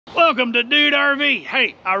Welcome to Dude RV.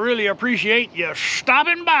 Hey, I really appreciate you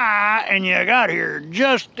stopping by, and you got here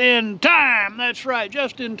just in time. That's right,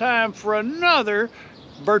 just in time for another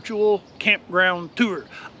virtual campground tour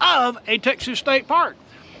of a Texas state park.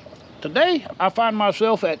 Today, I find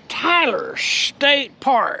myself at Tyler State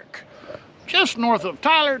Park, just north of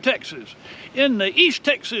Tyler, Texas, in the East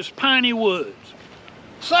Texas piney woods.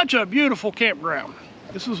 Such a beautiful campground.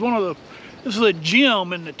 This is a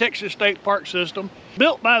gem in the Texas State Park system,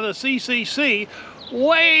 built by the CCC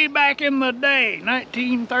way back in the day,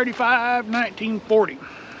 1935, 1940.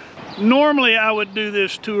 Normally, I would do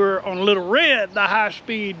this tour on Little Red, the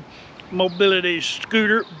high-speed mobility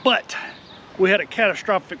scooter, but we had a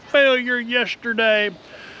catastrophic failure yesterday,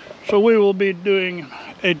 so we will be doing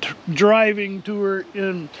a driving tour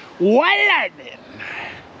in White Lightning.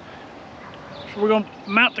 So we're going to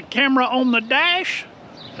mount the camera on the dash,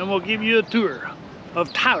 and we'll give you a tour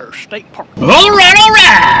of Tyler State Park. All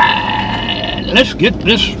right, let's get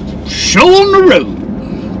this show on the road.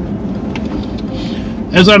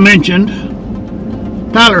 As I mentioned,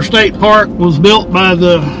 Tyler State Park was built by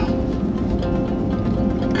the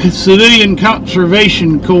Civilian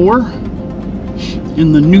Conservation Corps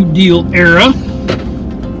in the New Deal era.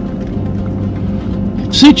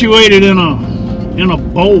 It's situated in a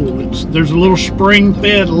bowl. There's a little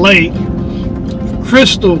spring-fed lake,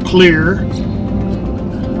 crystal clear.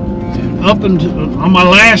 Up until on my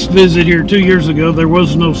last visit here 2 years ago, there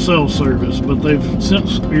was no cell service, but they've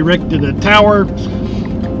since erected a tower,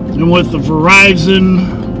 and with the Verizon,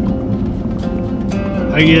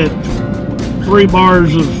 I get 3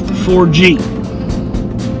 bars of 4G.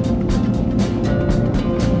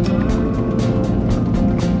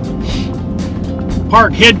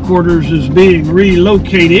 Park headquarters is being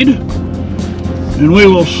relocated, and we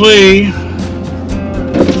will see.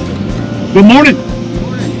 Good morning.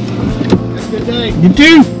 Good day. You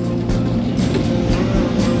too.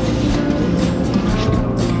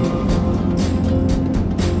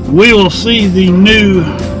 We will see the new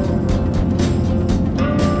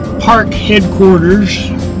park headquarters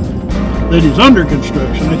that is under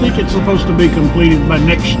construction. I think it's supposed to be completed by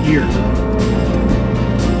next year.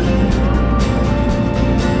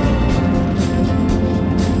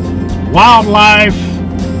 Wildlife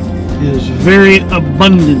is very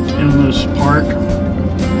abundant in this park,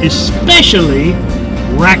 especially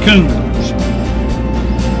raccoons.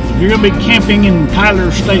 If you're going to be camping in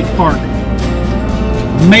Tyler State Park,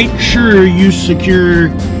 make sure you secure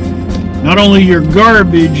not only your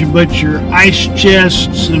garbage, but your ice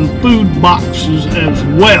chests and food boxes as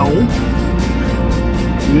well.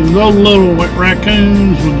 Because those little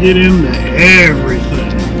raccoons will get into everything.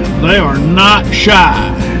 They are not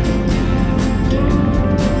shy.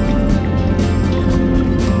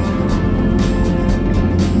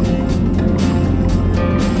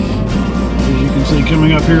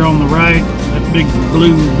 Coming up here on the right, that big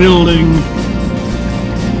blue building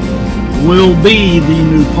will be the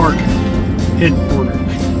new park headquarters.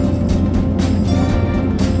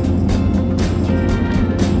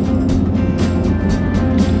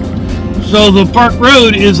 So the park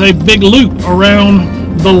road is a big loop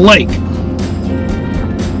around the lake.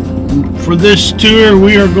 For this tour,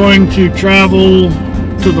 we are going to travel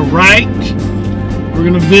to the right. We're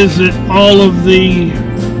going to visit all of the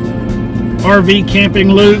RV camping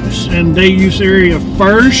loops and day use area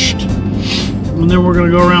first, and then we're going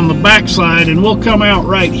to go around the backside, and we'll come out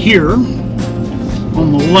right here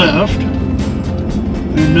on the left,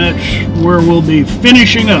 and that's where we'll be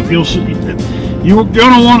finishing up. You'll see, you're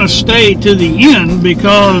going to want to stay to the end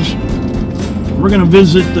because we're going to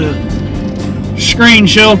visit the screen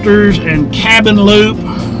shelters and cabin loop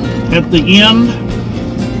at the end.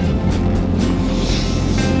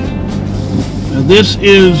 This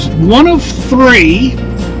is one of 3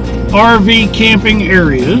 RV camping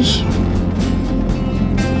areas.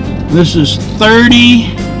 This is 30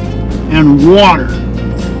 and water.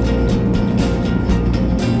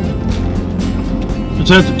 It's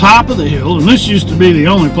at the top of the hill, and this used to be the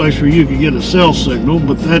only place where you could get a cell signal,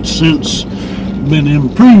 but that's since been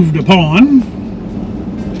improved upon.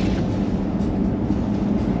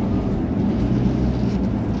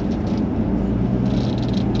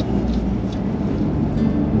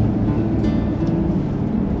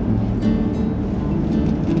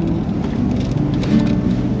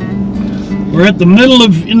 We're at in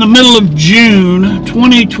the middle of June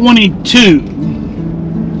 2022.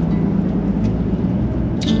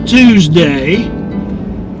 It's Tuesday.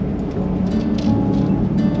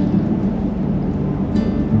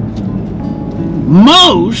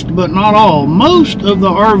 Most, but not all, most of the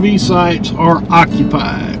RV sites are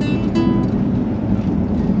occupied.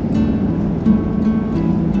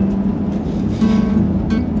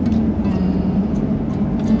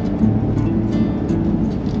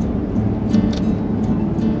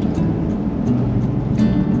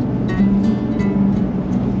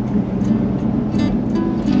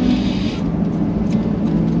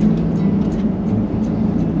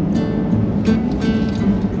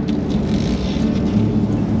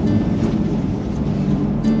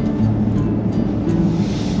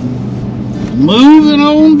 moving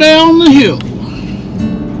on down the hill.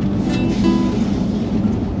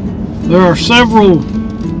 There are several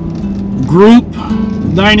group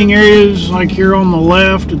dining areas, like here on the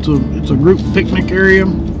left. It's a group picnic area.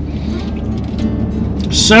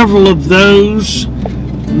 Several of those.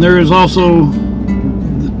 And there is also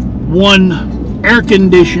one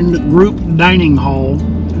air-conditioned group dining hall.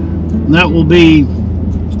 And that will be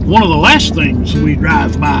one of the last things we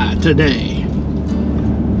drive by today.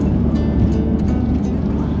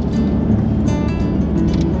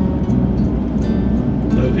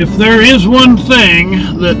 If there is one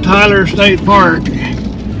thing that Tyler State Park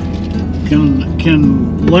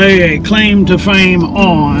can lay a claim to fame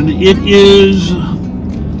on, it is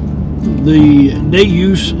the day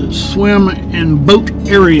use swim and boat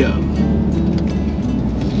area.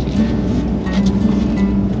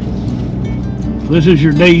 This is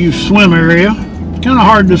your day use swim area. It's kind of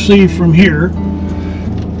hard to see from here,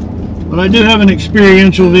 but I do have an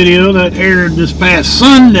experiential video that aired this past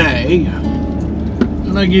Sunday,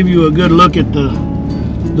 and I give you a good look at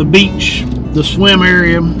the beach, the swim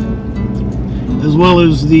area, as well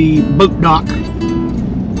as the boat dock.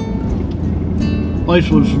 Place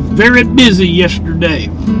was very busy yesterday.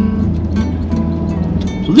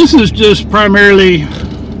 So this is just primarily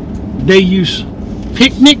day use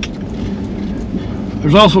picnic.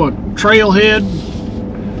 There's also a trailhead.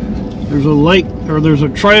 There's a lake, or there's a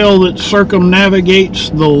trail that circumnavigates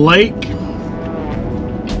the lake.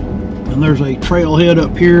 And there's a trailhead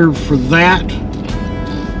up here for that.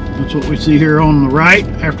 That's what we see here on the right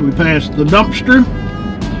after we pass the dumpster.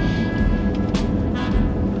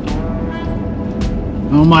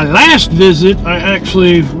 On my last visit, I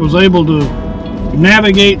actually was able to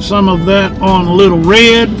navigate some of that on Little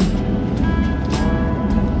Red.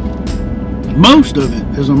 Most of it,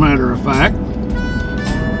 as a matter of fact.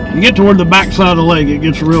 You get toward the backside of the lake, it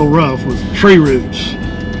gets real rough with tree roots,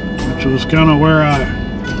 which was kind of where I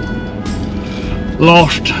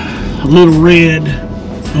lost Little Red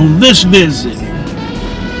on this visit.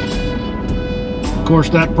 Of course,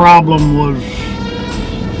 that problem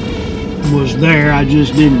was there. I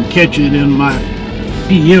just didn't catch it in my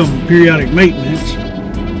PM, periodic maintenance.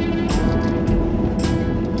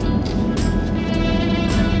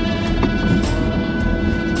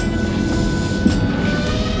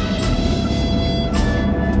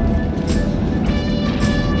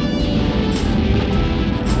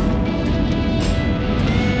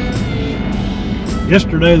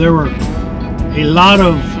 Yesterday there were a lot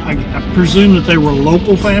of, I presume that they were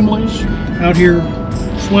local families out here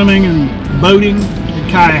swimming and boating and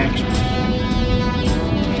kayaks.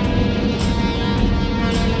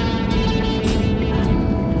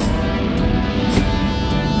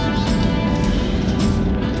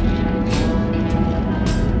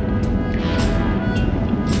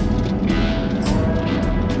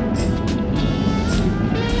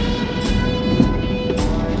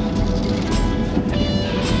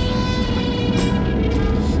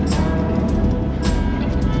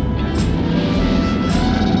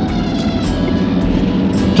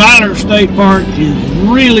 Tyler State Park is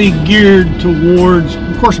really geared towards,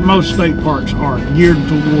 of course most state parks are geared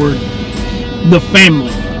toward the family.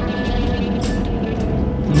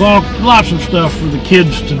 There's lots of stuff for the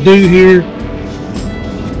kids to do here.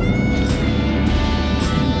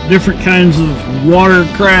 Different kinds of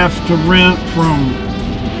watercraft to rent, from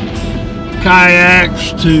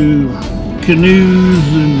kayaks to canoes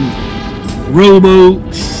and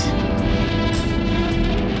rowboats.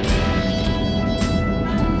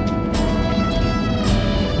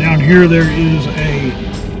 Down here there is a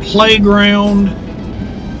playground.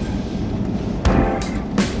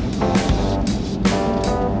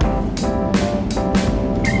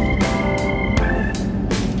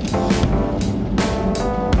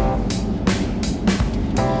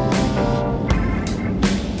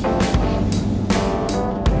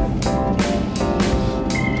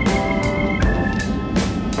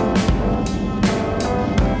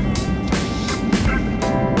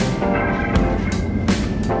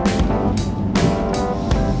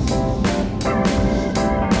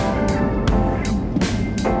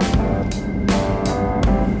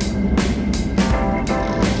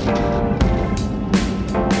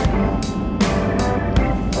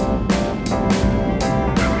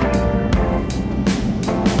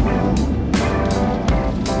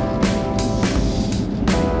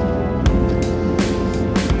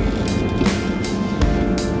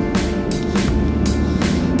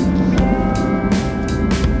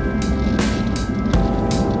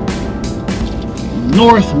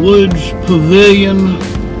 Northwoods Pavilion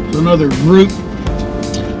is another group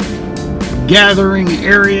gathering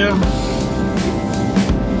area.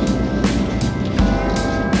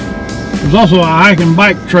 There's also a hike and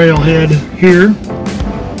bike trailhead here.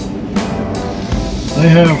 They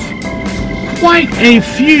have quite a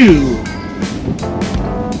few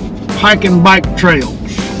hike and bike trails.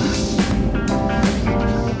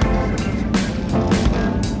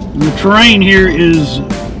 The terrain here is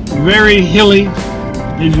very hilly,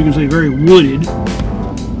 as you can see, very wooded.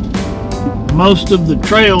 Most of the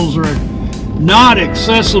trails are not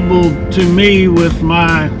accessible to me with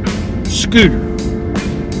my scooter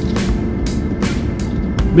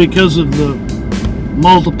because of the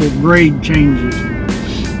multiple grade changes.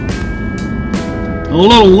 A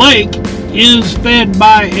little lake is fed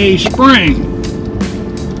by a spring.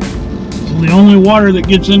 So the only water that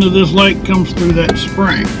gets into this lake comes through that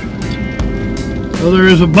spring. So there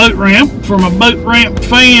is a boat ramp from a boat ramp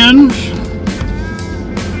fans.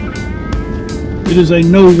 It is a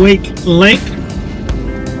no-wake lake.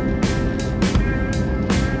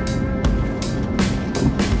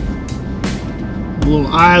 A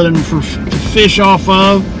little island to fish off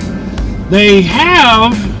of. They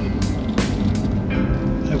have,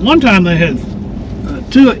 at one time they had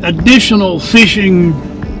 2 additional fishing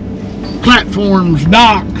platforms,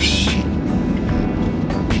 docks,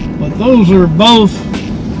 but those are both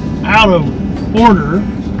out of order.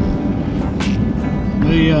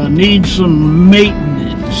 They need some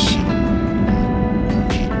maintenance.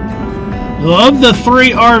 Of the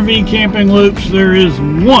 3 RV camping loops, there is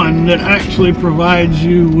one that actually provides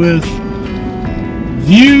you with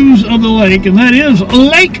views of the lake, and that is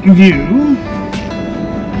Lake View.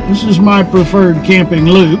 This is my preferred camping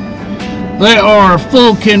loop. They are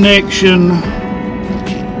full connection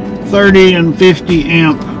 30 and 50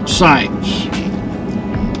 amp sites.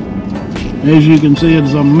 As you can see,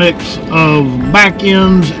 it's a mix of back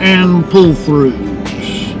ends and pull-throughs.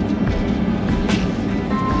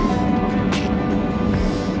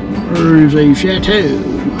 There's a chateau.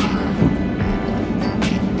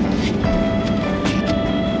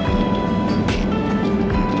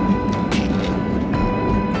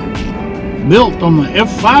 Built on the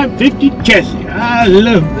F550 chassis. I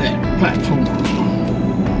love that platform.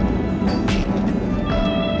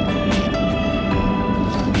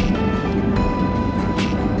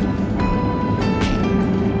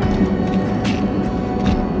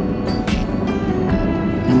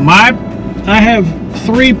 I have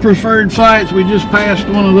 3 preferred sites. We just passed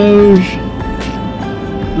one of those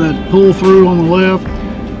that pull through on the left.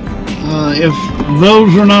 If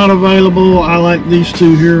those are not available, I like these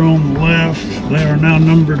 2 here on the left. They are now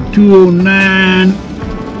numbered 209,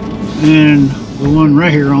 and the one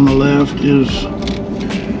right here on the left is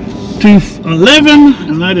 211,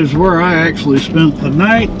 and that is where I actually spent the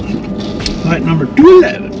night. Night number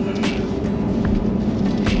 211.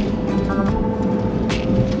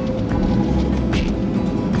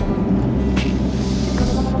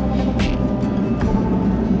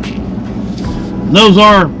 Those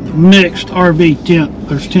are mixed RV tent.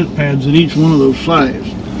 There's tent pads at each one of those sites.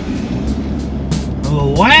 The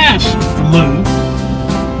last loop,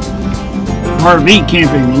 RV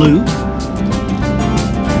camping loop,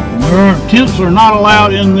 tents are not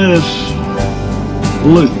allowed in this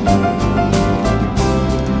loop.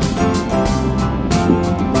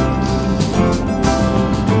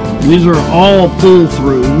 These are all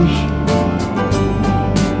pull-throughs,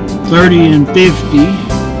 30 and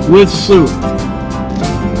 50 with sewer.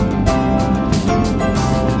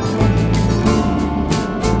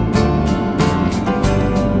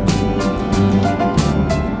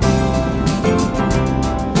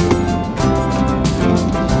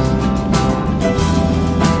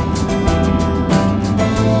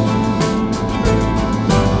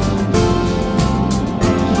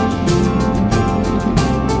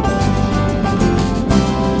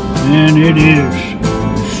 And it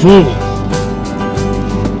is full.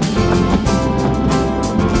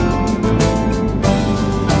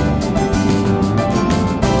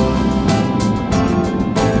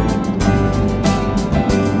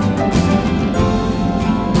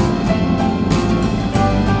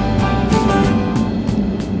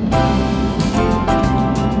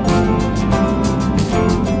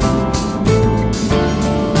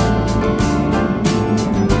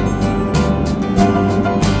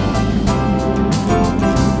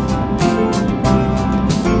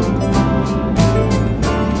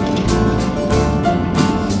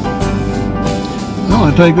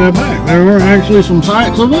 I take that back. There were actually some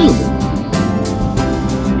sites available.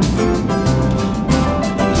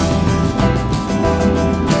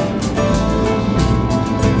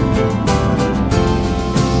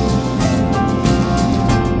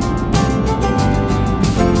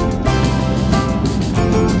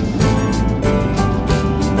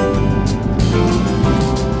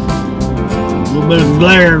 some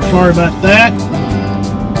glare. Sorry about that.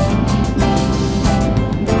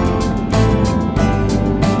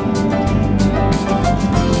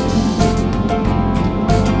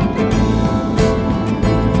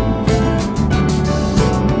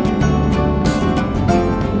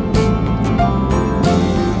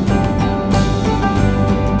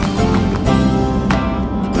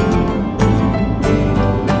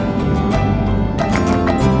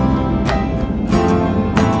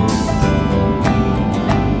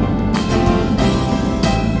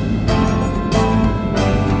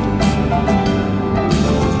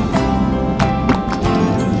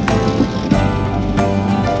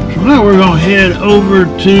 Now we're going to head over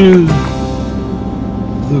to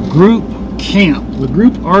the group camp, the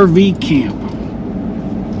group RV camp.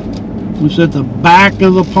 It's at the back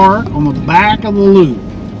of the park, on the back of the loop.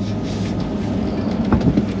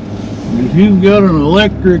 And if you've got an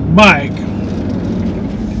electric bike,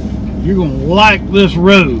 you're going to like this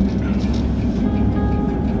road.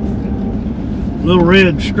 Little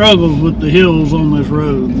Red struggles with the hills on this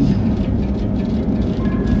road.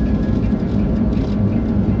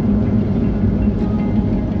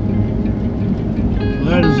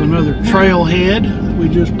 That is another trailhead that we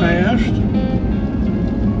just passed.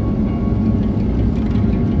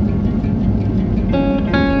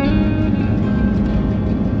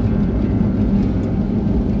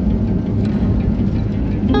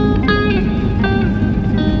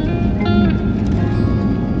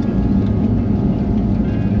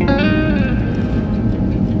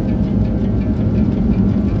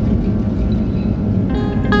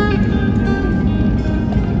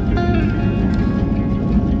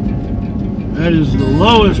 That is the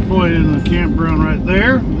lowest point in the campground right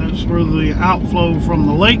there. That's where the outflow from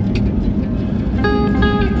the lake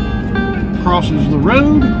crosses the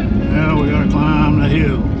road. Now we gotta climb the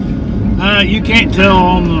hill. You can't tell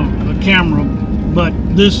on the camera, but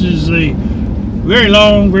this is a very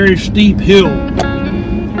long, very steep hill.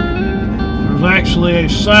 There's actually a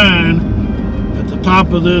sign at the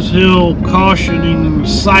top of this hill cautioning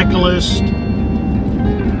cyclists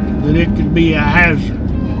that it could be a hazard.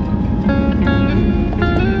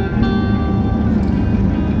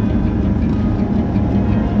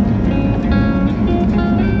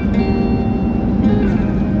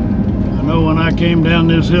 When I came down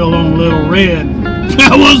this hill on Little Red,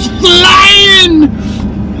 I was flying!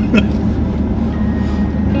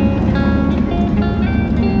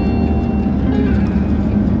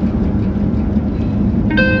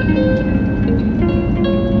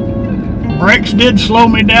 Brakes did slow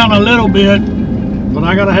me down a little bit, but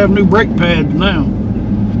I gotta have new brake pads now.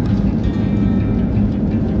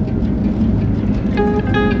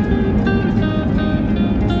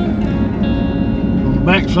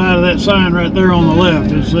 Back side of that sign right there on the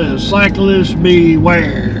left, it says cyclists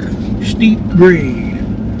beware, steep grade.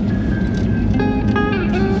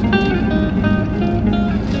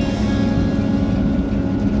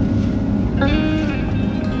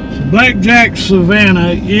 So Blackjack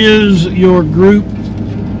Savannah is your group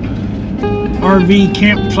RV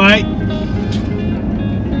campsite.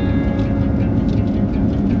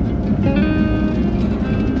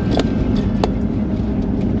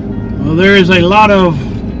 Well, there is a lot of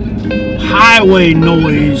highway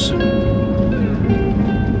noise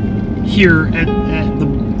here at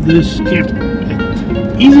this camp.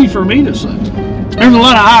 Easy for me to say. There's a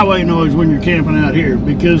lot of highway noise when you're camping out here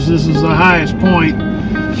because this is the highest point.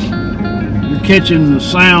 You're catching the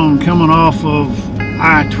sound coming off of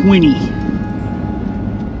I-20.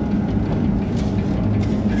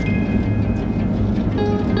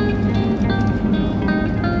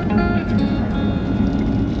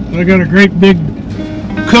 I got a great big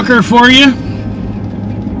cooker for you.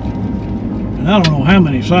 And I don't know how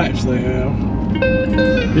many sites they have.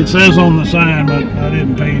 It says on the sign, but I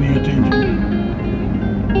didn't pay any attention.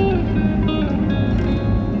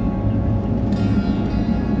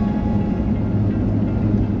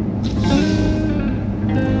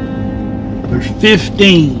 There's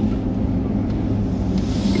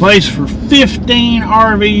 15. Place for 15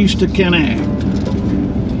 RVs to connect.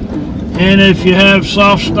 And if you have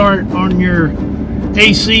soft start on your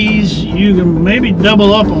ACs, you can maybe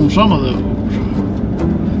double up on some of those.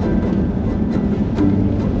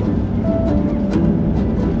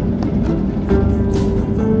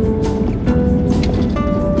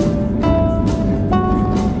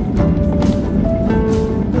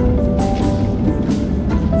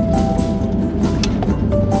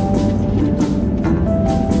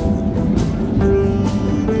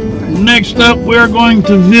 Next up, we're going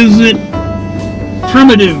to visit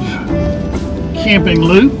primitive camping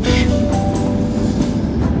loops.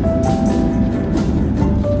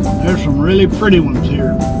 There's some really pretty ones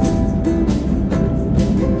here. A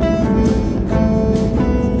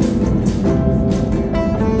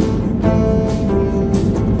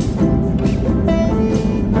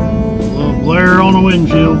little glare on the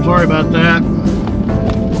windshield, sorry about that.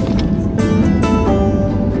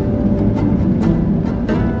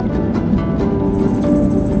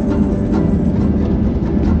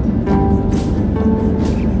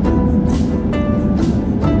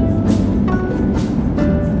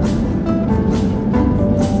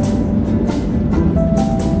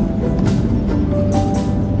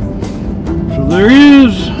 There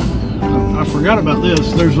is, I forgot about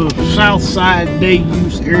this, there's a south side day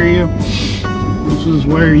use area. This is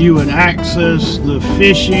where you would access the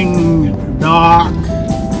fishing dock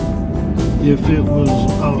if it was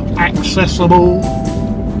accessible.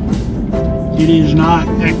 It is not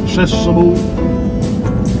accessible.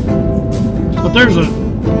 But there's a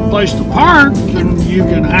place to park and you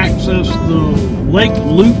can access the Lake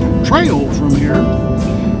Loop Trail from here.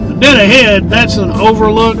 Dead ahead, that's an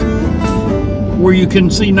overlook where you can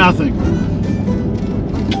see nothing.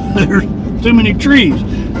 There's too many trees.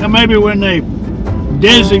 Now maybe when they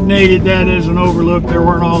designated that as an overlook, there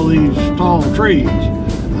weren't all these tall trees.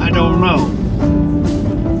 I don't know.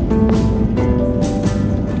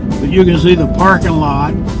 But you can see the parking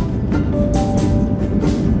lot, and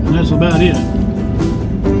that's about it.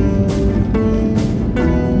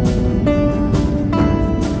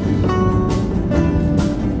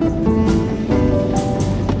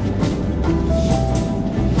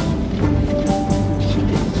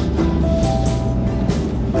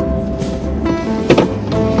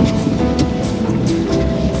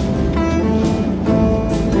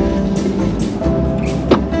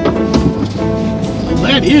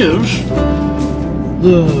 That is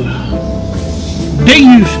the day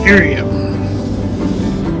use area.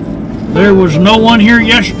 There was no one here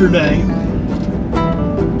yesterday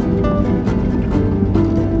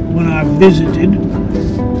when I visited.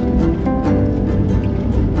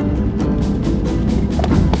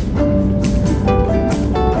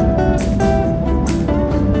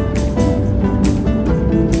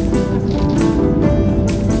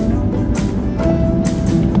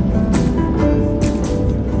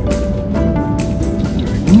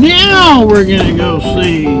 Now we're gonna go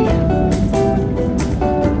see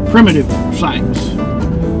primitive sites.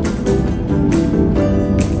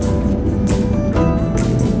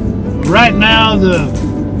 Right now the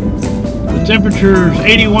temperature is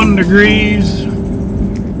 81 degrees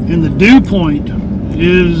and the dew point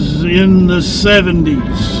is in the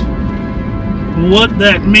 70s. What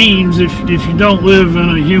that means, if you don't live in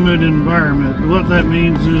a humid environment, what that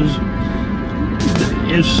means is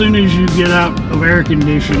as soon as you get out of air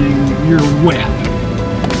conditioning, you're wet.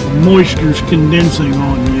 Moisture's condensing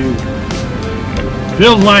on you.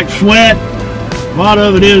 Feels like sweat. A lot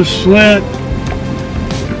of it is sweat.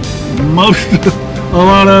 A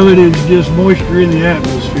lot of it is just moisture in the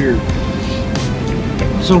atmosphere.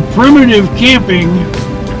 So primitive camping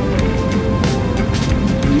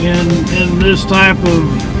in this type of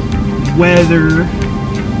weather,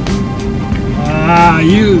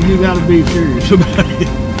 you got to be serious about it.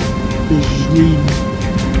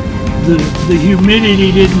 The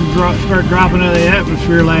humidity didn't start dropping out of the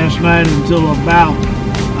atmosphere last night until about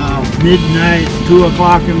midnight, 2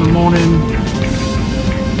 o'clock in the morning.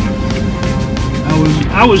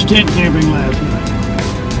 I was tent camping last night.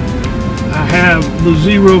 I have the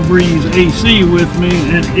Zero Breeze AC with me,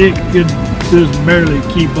 and it could just barely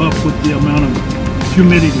keep up with the amount of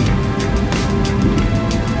humidity.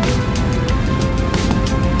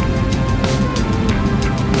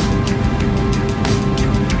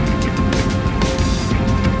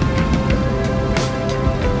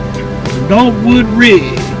 Dogwood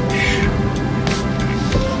Ridge.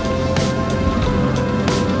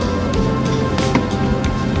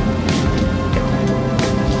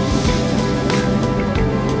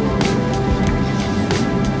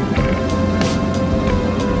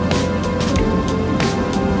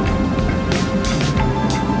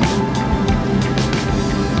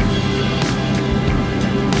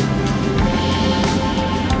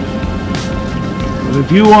 If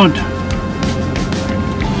you want to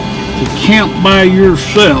camp by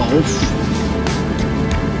yourself,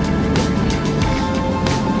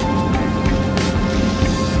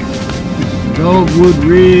 Dogwood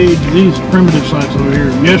Ridge, these primitive sites over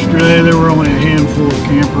here. Yesterday there were only a handful of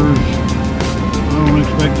campers. I don't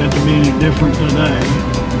expect that to be any different today.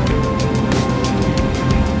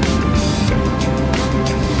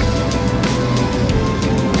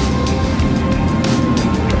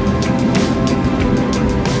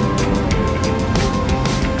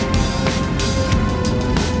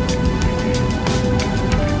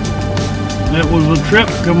 That was a trip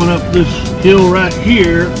coming up this hill right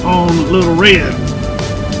here on Little Red.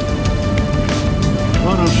 A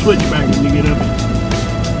lot of switchbacking to get up it.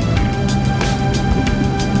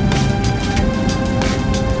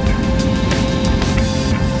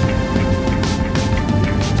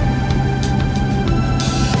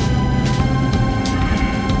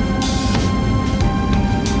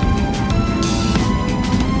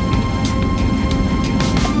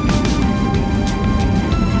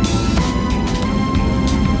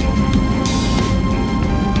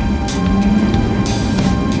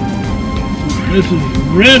 This is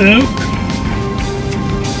red oak.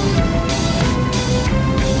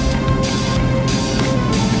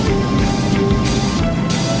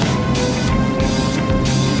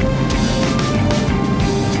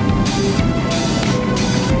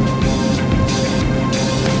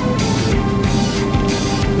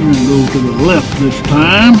 We're going to go to the left this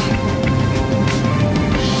time.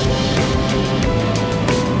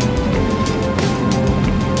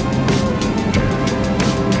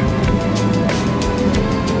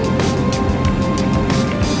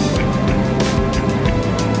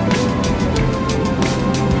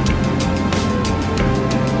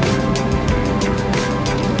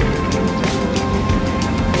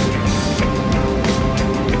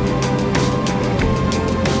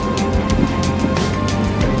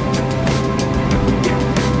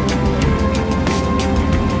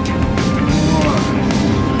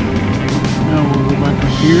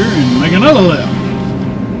 Here and make another left.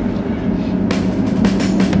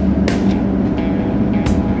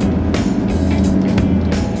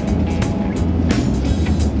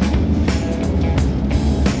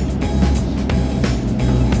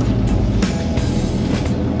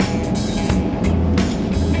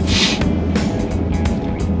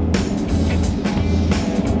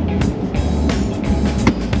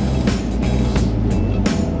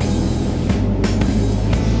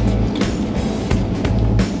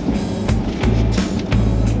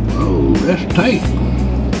 That's tight.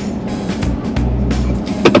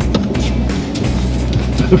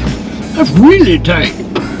 That's really tight.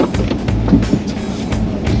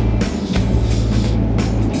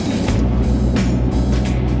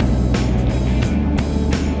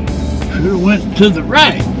 Should have went to the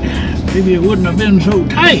right. Maybe it wouldn't have been so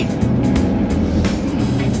tight.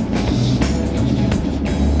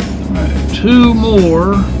 All right, 2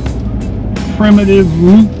 more primitive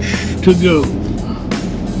routes to go.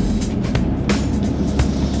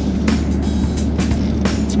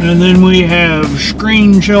 And then we have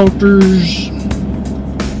screen shelters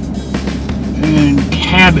and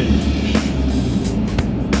cabins.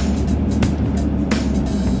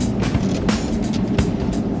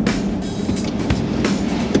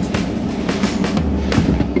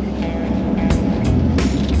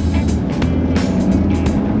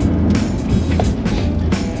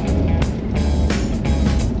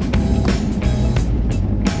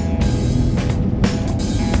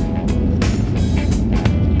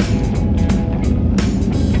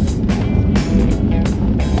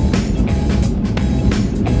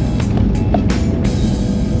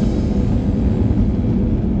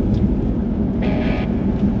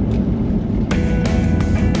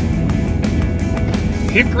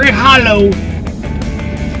 Hickory Hollow.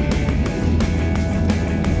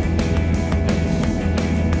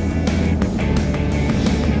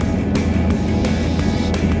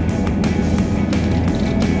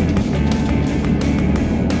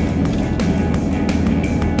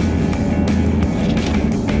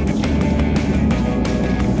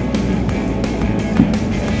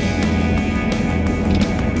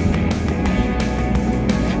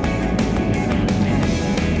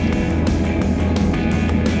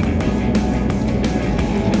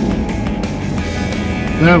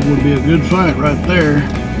 That would be a good fight right there.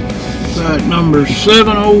 Site number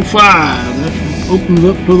 705. That opens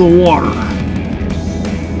up to the water.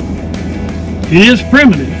 It is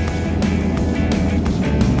primitive.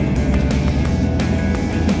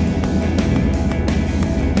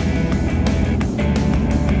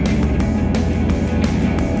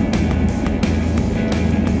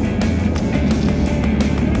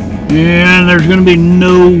 And there's going to be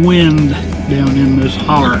no wind down in this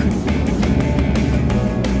holler.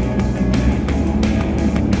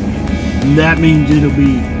 And that means it'll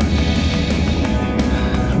be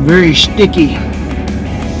very sticky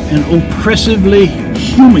and oppressively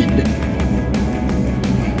humid.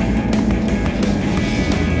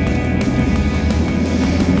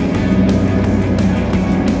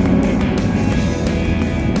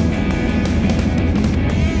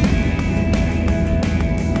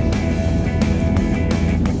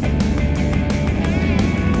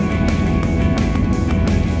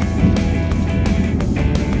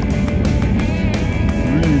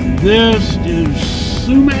 This is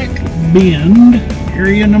Sumac Bend,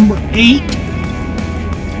 area number 8.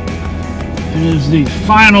 It is the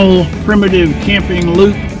final primitive camping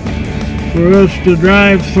loop for us to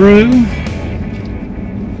drive through.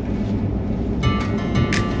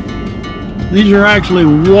 These are actually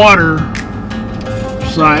water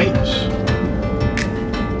sites.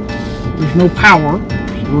 There's no power,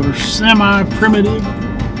 so they're semi-primitive.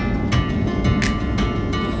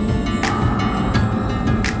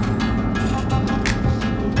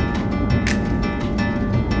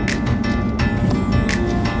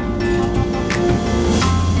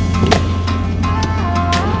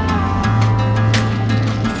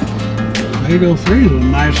 There 3 is a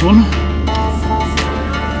nice one.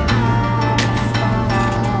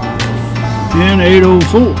 And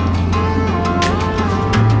 804.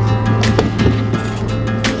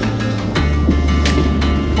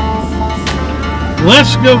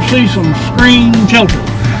 Let's go see some screen shelters.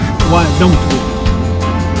 Why don't we?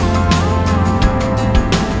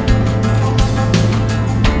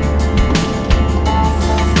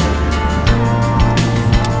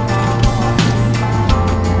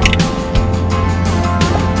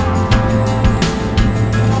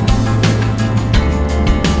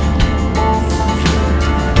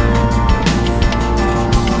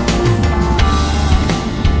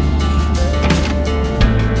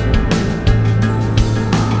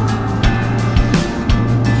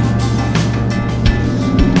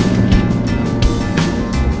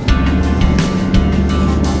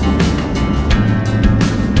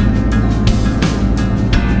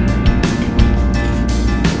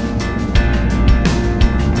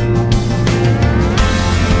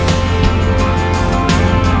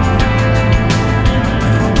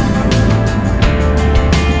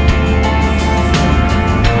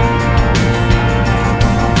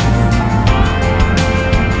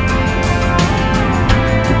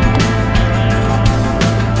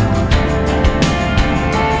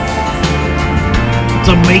 It's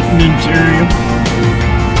a maintenance area.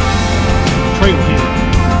 Trailhead.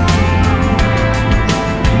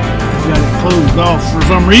 Got it closed off for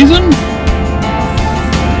some reason.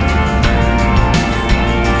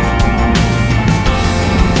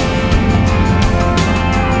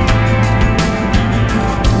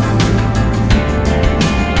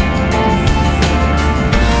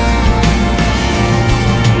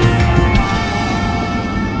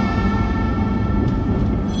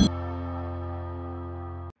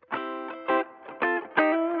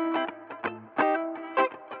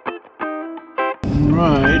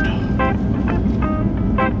 Right.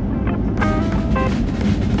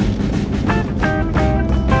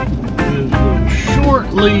 Is the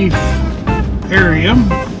short leaf area.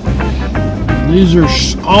 These are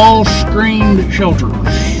all screened shelters.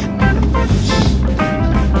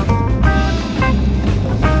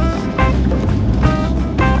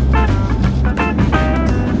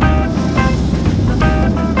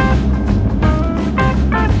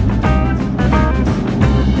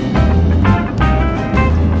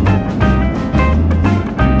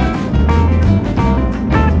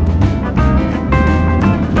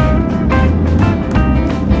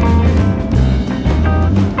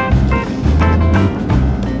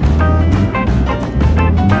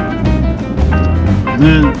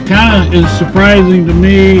 And it kind of is surprising to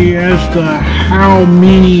me as to how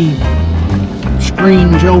many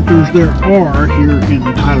screen shelters there are here in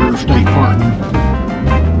Tyler State Park.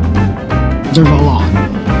 There's a lot.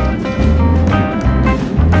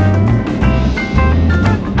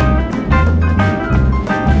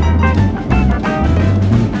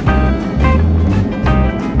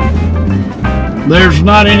 There's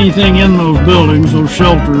not anything in those buildings, those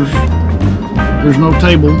shelters. There's no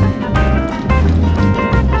table.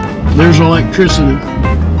 There's electricity,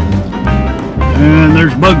 and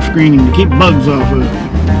there's bug screening to keep bugs off of it.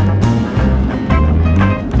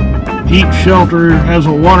 Each shelter has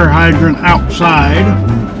a water hydrant outside.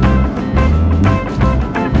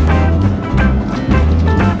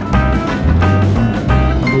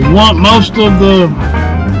 Most of the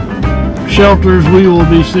shelters we will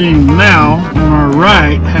be seeing now on our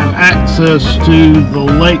right have access to the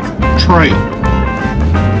lake trail.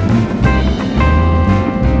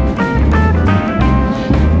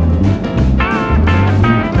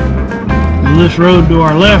 This road to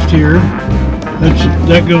our left here,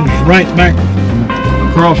 that goes right back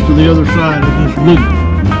across to the other side of this loop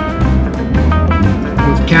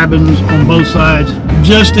with cabins on both sides,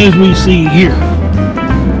 just as we see here.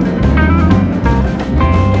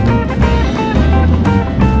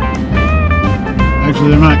 Actually,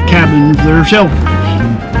 they're not cabins, they're shelters.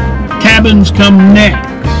 Cabins come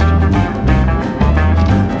next.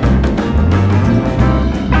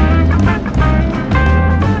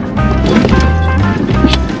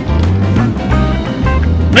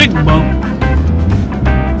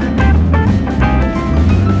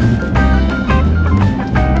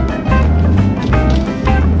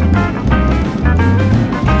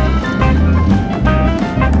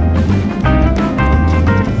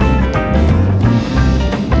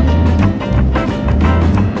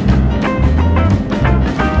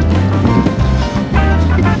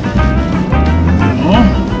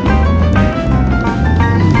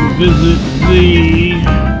 visit the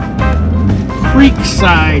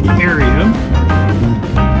Creekside area.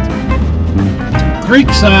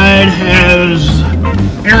 Creekside has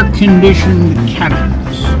air-conditioned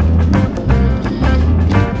cabins.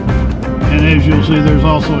 And as you'll see, there's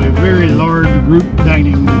also a very large group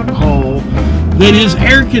dining hall that is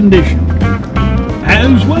air-conditioned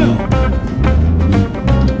as well.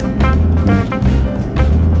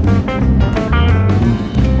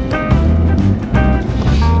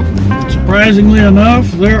 Surprisingly enough,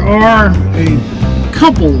 there are a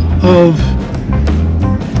couple of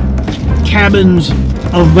cabins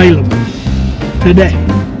available today.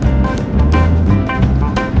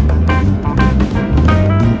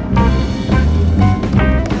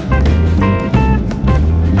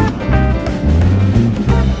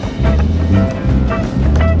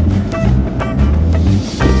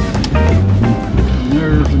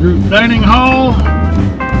 There's the group dining hall.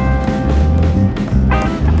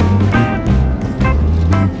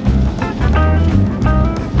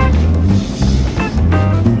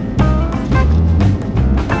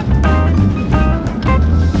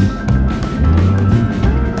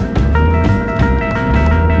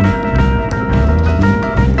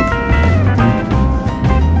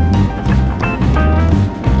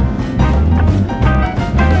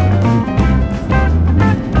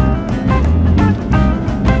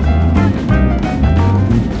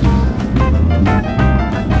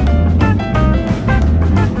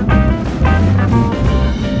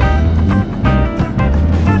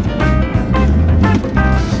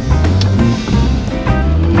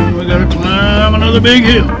 The big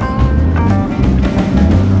hill.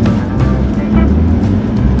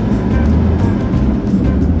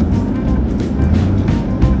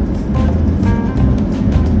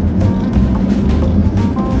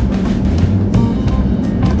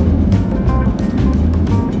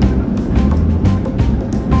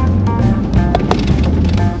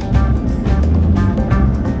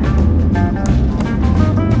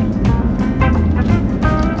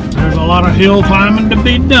 There's a lot of hill climbing to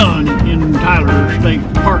be done in Tyler State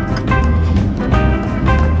Park.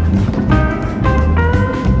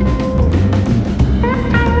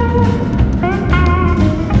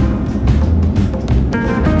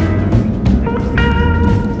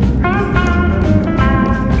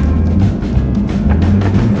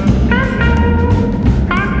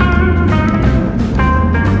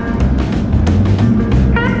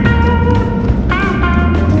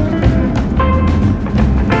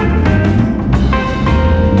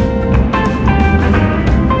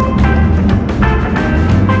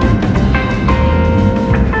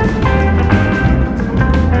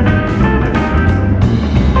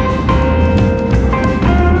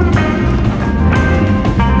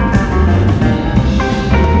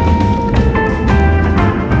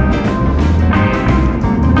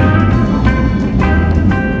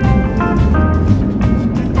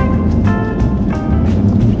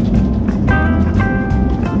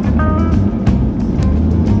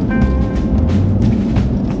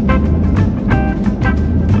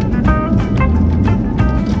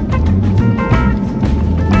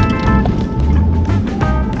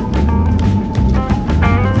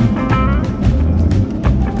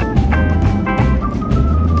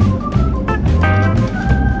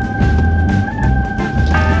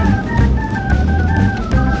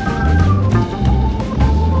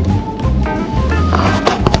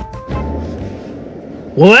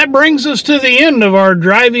 Well, that brings us to the end of our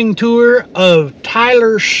driving tour of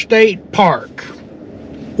Tyler State Park,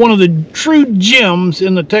 one of the true gems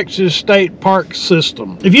in the Texas State Park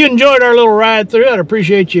system. If you enjoyed our little ride through, I'd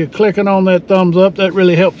appreciate you clicking on that thumbs up. That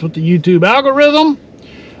really helps with the YouTube algorithm.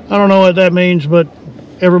 I don't know what that means, but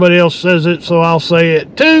everybody else says it, so I'll say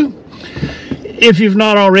it too. If you've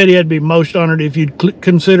not already, I'd be most honored if you'd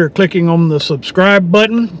consider clicking on the subscribe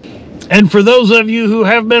button. And for those of you who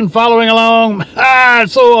have been following along, I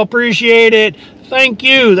so appreciate it. Thank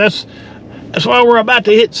you. That's why we're about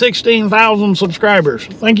to hit 16,000 subscribers.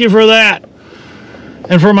 Thank you for that.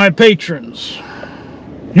 And for my patrons,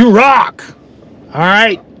 you rock. All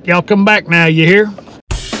right, y'all come back now, you hear?